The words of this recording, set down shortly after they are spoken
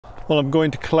Well, I'm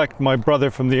going to collect my brother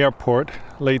from the airport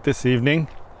late this evening,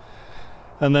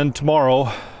 and then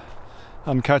tomorrow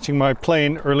I'm catching my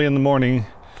plane early in the morning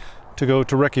to go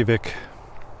to Reykjavik.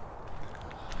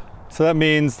 So that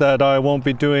means that I won't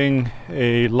be doing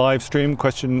a live stream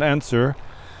question and answer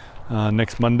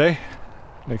next Monday,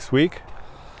 next week.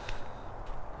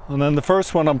 And then the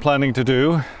first one I'm planning to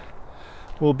do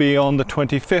will be on the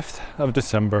 25th of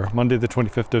December, Monday the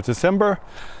 25th of December.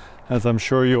 As I'm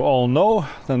sure you all know,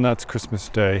 then that's Christmas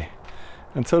Day.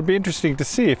 And so it'd be interesting to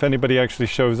see if anybody actually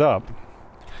shows up.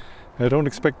 I don't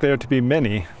expect there to be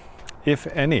many, if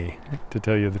any, to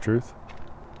tell you the truth.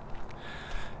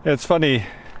 It's funny,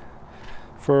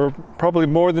 for probably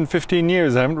more than 15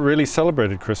 years I haven't really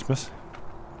celebrated Christmas.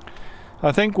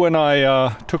 I think when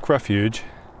I took refuge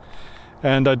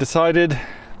and I decided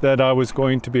that I was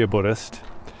going to be a Buddhist,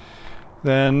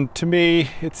 then to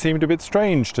me it seemed a bit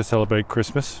strange to celebrate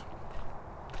Christmas.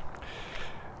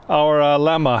 Our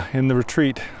Lama in the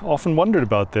retreat often wondered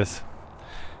about this.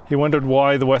 He wondered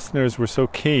why the Westerners were so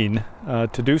keen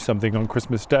to do something on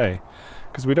Christmas Day,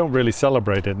 because we don't really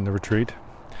celebrate it in the retreat.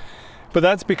 But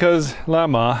that's because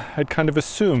Lama had kind of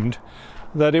assumed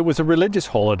that it was a religious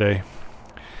holiday.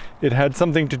 It had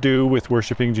something to do with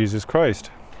worshipping Jesus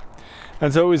Christ.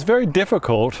 And so it was very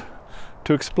difficult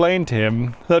to explain to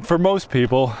him that for most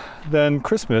people, then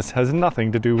Christmas has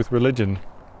nothing to do with religion.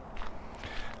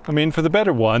 I mean, for the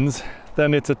better ones,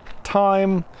 then it's a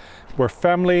time where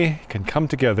family can come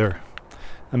together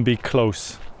and be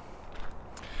close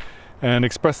and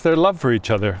express their love for each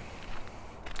other.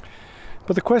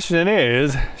 But the question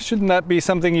is, shouldn't that be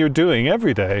something you're doing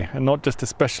every day and not just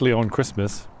especially on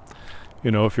Christmas? You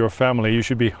know, if you're a family, you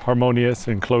should be harmonious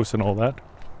and close and all that.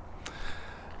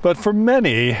 But for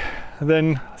many,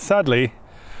 then sadly,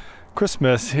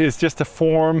 Christmas is just a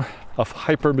form of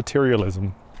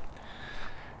hyper-materialism.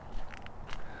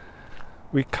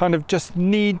 We kind of just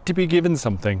need to be given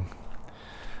something.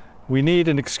 We need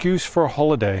an excuse for a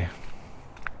holiday.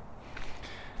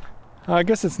 I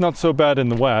guess it's not so bad in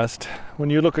the West. When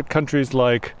you look at countries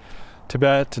like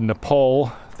Tibet and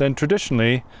Nepal, then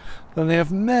traditionally, then they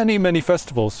have many, many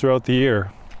festivals throughout the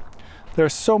year. There are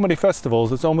so many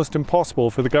festivals, it's almost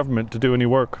impossible for the government to do any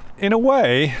work. In a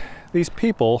way, these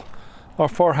people are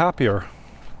far happier.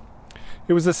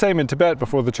 It was the same in Tibet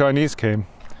before the Chinese came.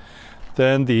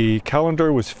 Then the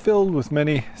calendar was filled with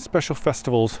many special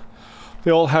festivals.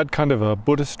 They all had kind of a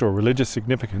Buddhist or religious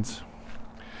significance.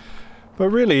 But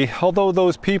really, although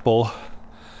those people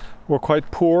were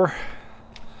quite poor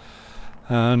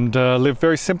and lived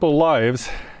very simple lives,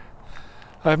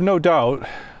 I have no doubt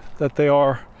that they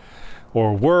are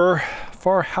or were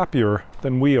far happier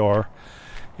than we are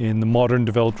in the modern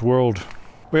developed world.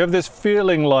 We have this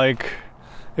feeling like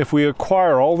if we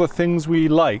acquire all the things we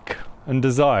like and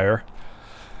desire,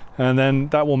 and then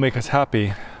that will make us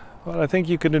happy. But I think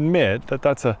you can admit that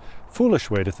that's a foolish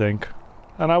way to think.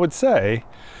 And I would say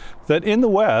that in the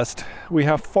West, we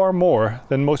have far more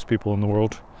than most people in the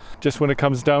world. Just when it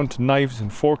comes down to knives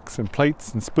and forks and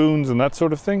plates and spoons and that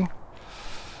sort of thing.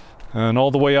 And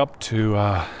all the way up to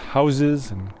houses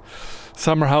and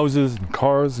summer houses and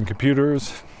cars and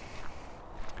computers.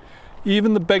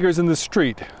 Even the beggars in the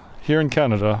street here in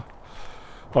Canada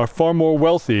are far more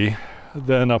wealthy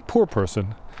than a poor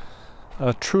person,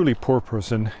 a truly poor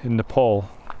person in Nepal.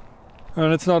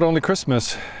 And it's not only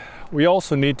Christmas. We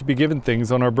also need to be given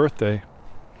things on our birthday.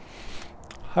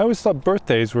 I always thought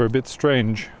birthdays were a bit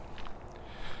strange.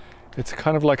 It's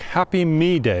kind of like Happy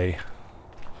Me Day.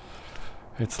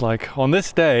 It's like, on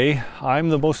this day, I'm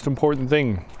the most important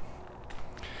thing.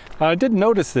 I did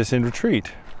notice this in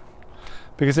retreat.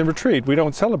 Because in retreat, we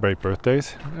don't celebrate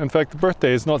birthdays. In fact, the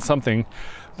birthday is not something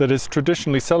that is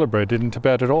traditionally celebrated in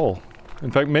Tibet at all. In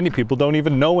fact, many people don't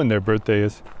even know when their birthday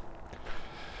is.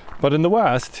 But in the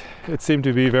West, it seemed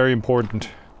to be very important.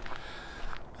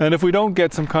 And if we don't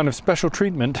get some kind of special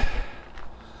treatment,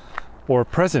 or a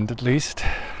present at least,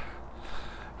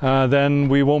 then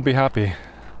we won't be happy.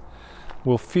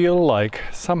 We'll feel like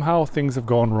somehow things have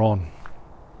gone wrong.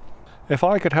 If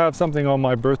I could have something on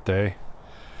my birthday,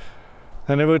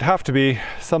 then it would have to be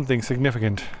something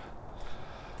significant.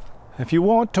 If you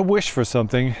want to wish for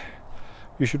something,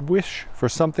 you should wish for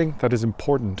something that is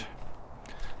important.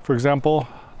 For example,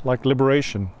 like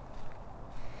liberation.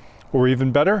 Or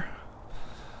even better,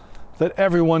 that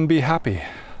everyone be happy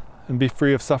and be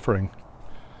free of suffering.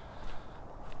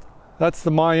 That's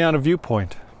the Mahayana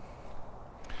viewpoint.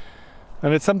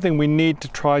 And it's something we need to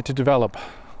try to develop.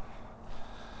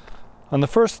 And the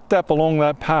first step along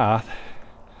that path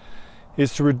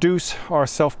is to reduce our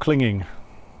self-clinging.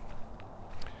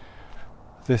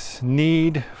 This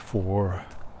need for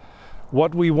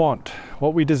what we want,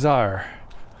 what we desire.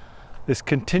 This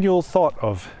continual thought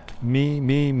of me,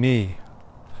 me, me.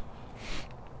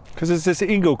 Because it's this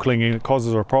ego clinging that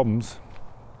causes our problems.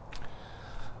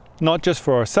 Not just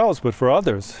for ourselves, but for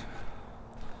others.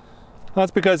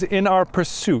 That's because in our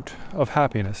pursuit of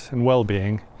happiness and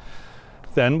well-being,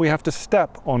 then we have to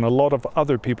step on a lot of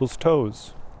other people's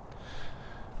toes.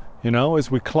 You know, as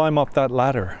we climb up that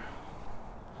ladder.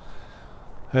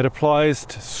 It applies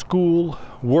to school,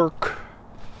 work,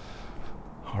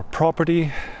 our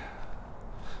property,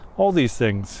 all these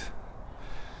things.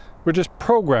 We're just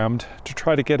programmed to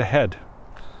try to get ahead.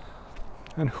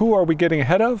 And who are we getting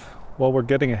ahead of? Well, we're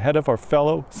getting ahead of our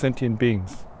fellow sentient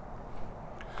beings.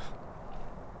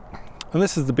 And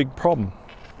this is the big problem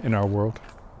in our world.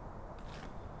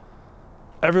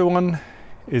 Everyone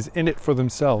is in it for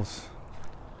themselves.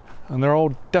 And they're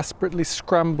all desperately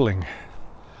scrambling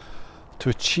to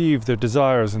achieve their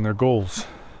desires and their goals.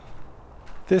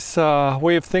 This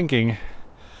way of thinking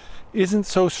isn't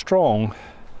so strong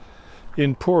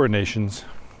in poorer nations,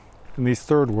 in these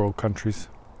third world countries.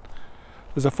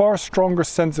 There's a far stronger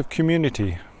sense of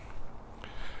community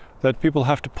that people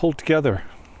have to pull together,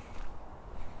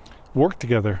 work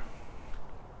together.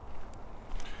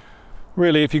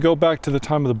 Really, if you go back to the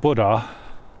time of the Buddha,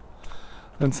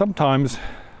 then sometimes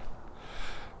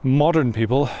modern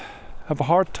people have a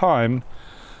hard time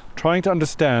trying to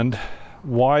understand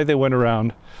why they went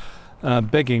around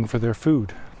begging for their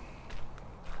food.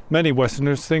 Many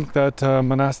Westerners think that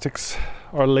monastics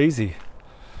are lazy.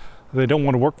 They don't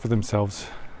want to work for themselves.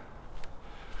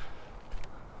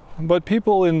 But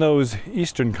people in those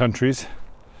Eastern countries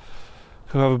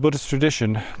who have a Buddhist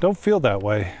tradition don't feel that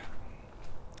way.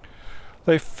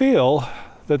 They feel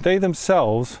that they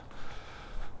themselves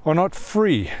are not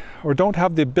free or don't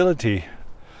have the ability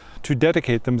to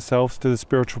dedicate themselves to the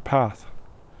spiritual path.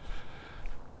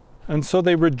 And so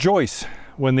they rejoice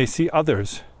when they see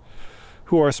others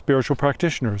who are spiritual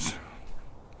practitioners.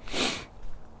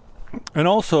 And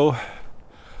also,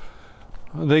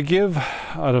 they give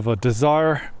out of a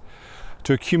desire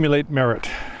to accumulate merit,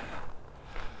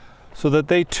 so that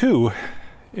they too,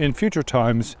 in future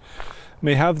times,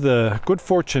 may have the good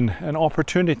fortune and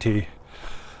opportunity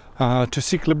to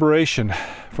seek liberation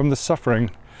from the suffering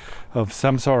of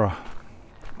samsara.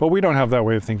 But we don't have that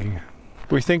way of thinking.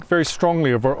 We think very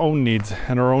strongly of our own needs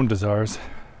and our own desires.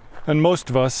 And most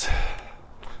of us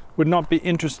would not be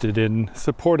interested in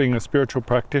supporting a spiritual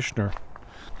practitioner.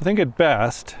 I think at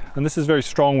best, and this is very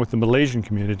strong with the Malaysian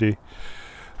community,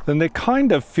 then they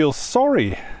kind of feel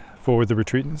sorry for the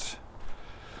retreatants.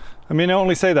 I mean, I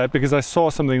only say that because I saw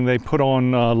something they put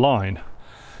online,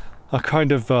 a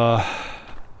kind of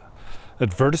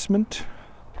advertisement,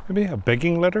 maybe a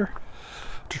begging letter,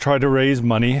 to try to raise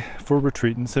money for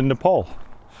retreatants in Nepal.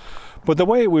 But the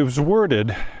way it was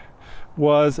worded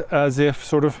was as if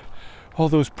sort of, oh,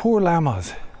 those poor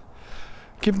lamas,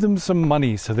 give them some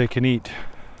money so they can eat.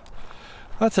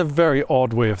 That's a very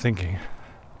odd way of thinking.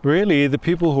 Really, the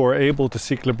people who are able to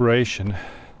seek liberation,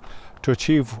 to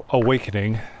achieve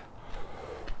awakening,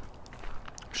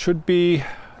 should be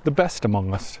the best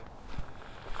among us.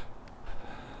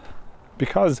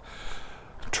 Because,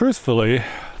 truthfully,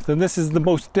 then this is the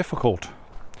most difficult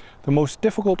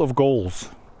of goals.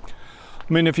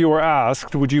 I mean, if you were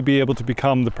asked, would you be able to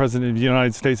become the President of the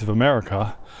United States of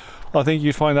America, I think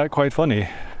you'd find that quite funny.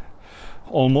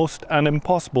 Almost an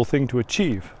impossible thing to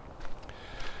achieve.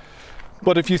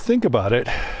 But if you think about it,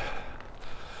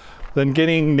 then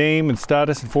getting name and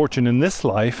status and fortune in this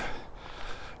life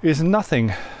is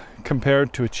nothing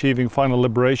compared to achieving final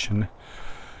liberation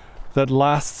that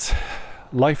lasts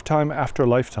lifetime after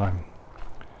lifetime.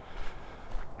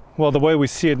 Well, the way we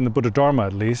see it in the Buddha Dharma,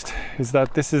 at least, is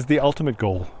that this is the ultimate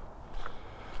goal.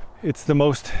 It's the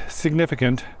most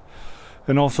significant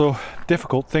and also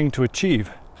difficult thing to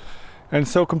achieve. And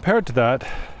so compared to that,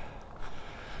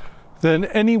 then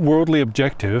any worldly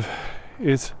objective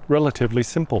is relatively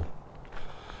simple.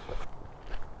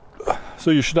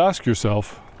 So you should ask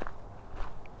yourself,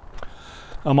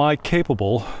 am I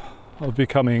capable of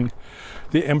becoming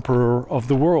the emperor of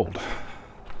the world?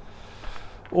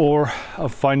 Or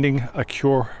of finding a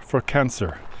cure for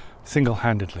cancer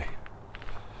single-handedly?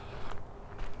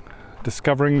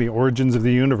 Discovering the origins of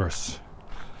the universe?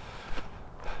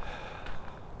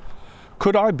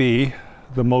 Could I be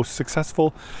the most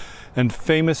successful and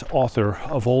famous author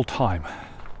of all time?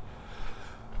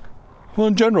 Well,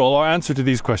 in general, our answer to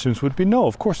these questions would be no,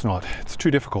 of course not. It's too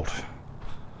difficult.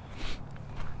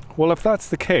 Well, if that's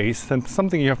the case, then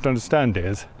something you have to understand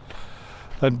is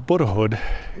that Buddhahood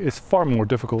is far more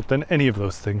difficult than any of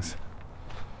those things.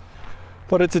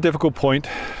 But it's a difficult point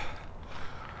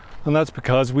And that's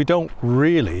because we don't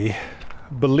really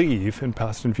believe in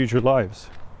past and future lives.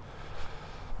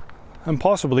 And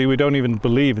possibly we don't even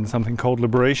believe in something called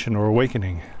liberation or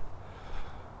awakening.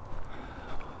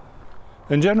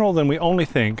 In general, then we only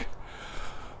think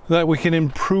that we can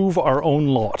improve our own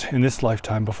lot in this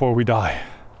lifetime before we die.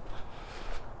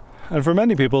 And for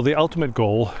many people, the ultimate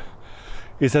goal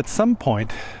is at some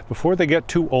point, before they get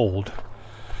too old,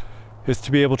 is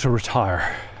to be able to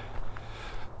retire.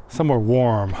 Somewhere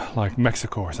warm, like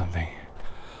Mexico or something.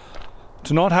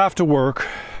 To not have to work,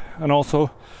 and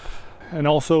also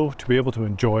to be able to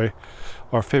enjoy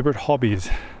our favorite hobbies,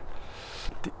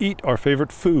 to eat our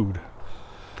favorite food,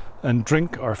 and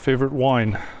drink our favorite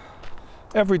wine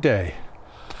every day,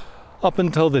 up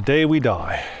until the day we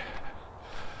die.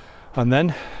 And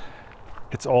then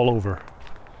it's all over.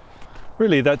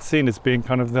 Really, that's seen as being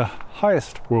kind of the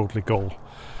highest worldly goal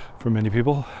for many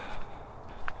people.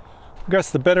 I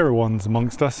guess the better ones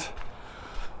amongst us,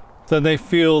 then they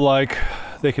feel like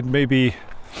they could maybe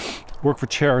work for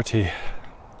charity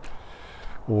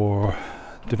or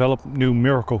develop new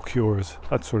miracle cures,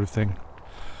 that sort of thing.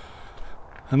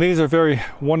 And these are very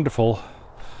wonderful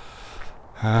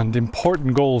and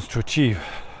important goals to achieve.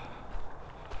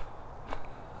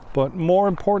 But more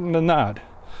important than that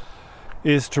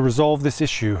is to resolve this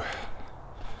issue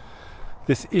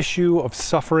of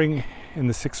suffering in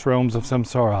the 6 realms of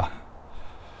samsara.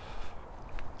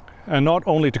 And not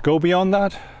only to go beyond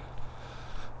that,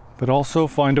 but also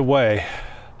find a way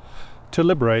to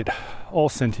liberate all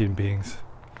sentient beings.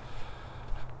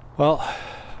 Well,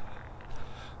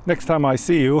 next time I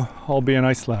see you, I'll be in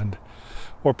Iceland,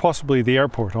 or possibly the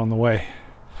airport on the way.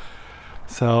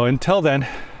 So until then,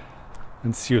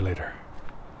 and see you later.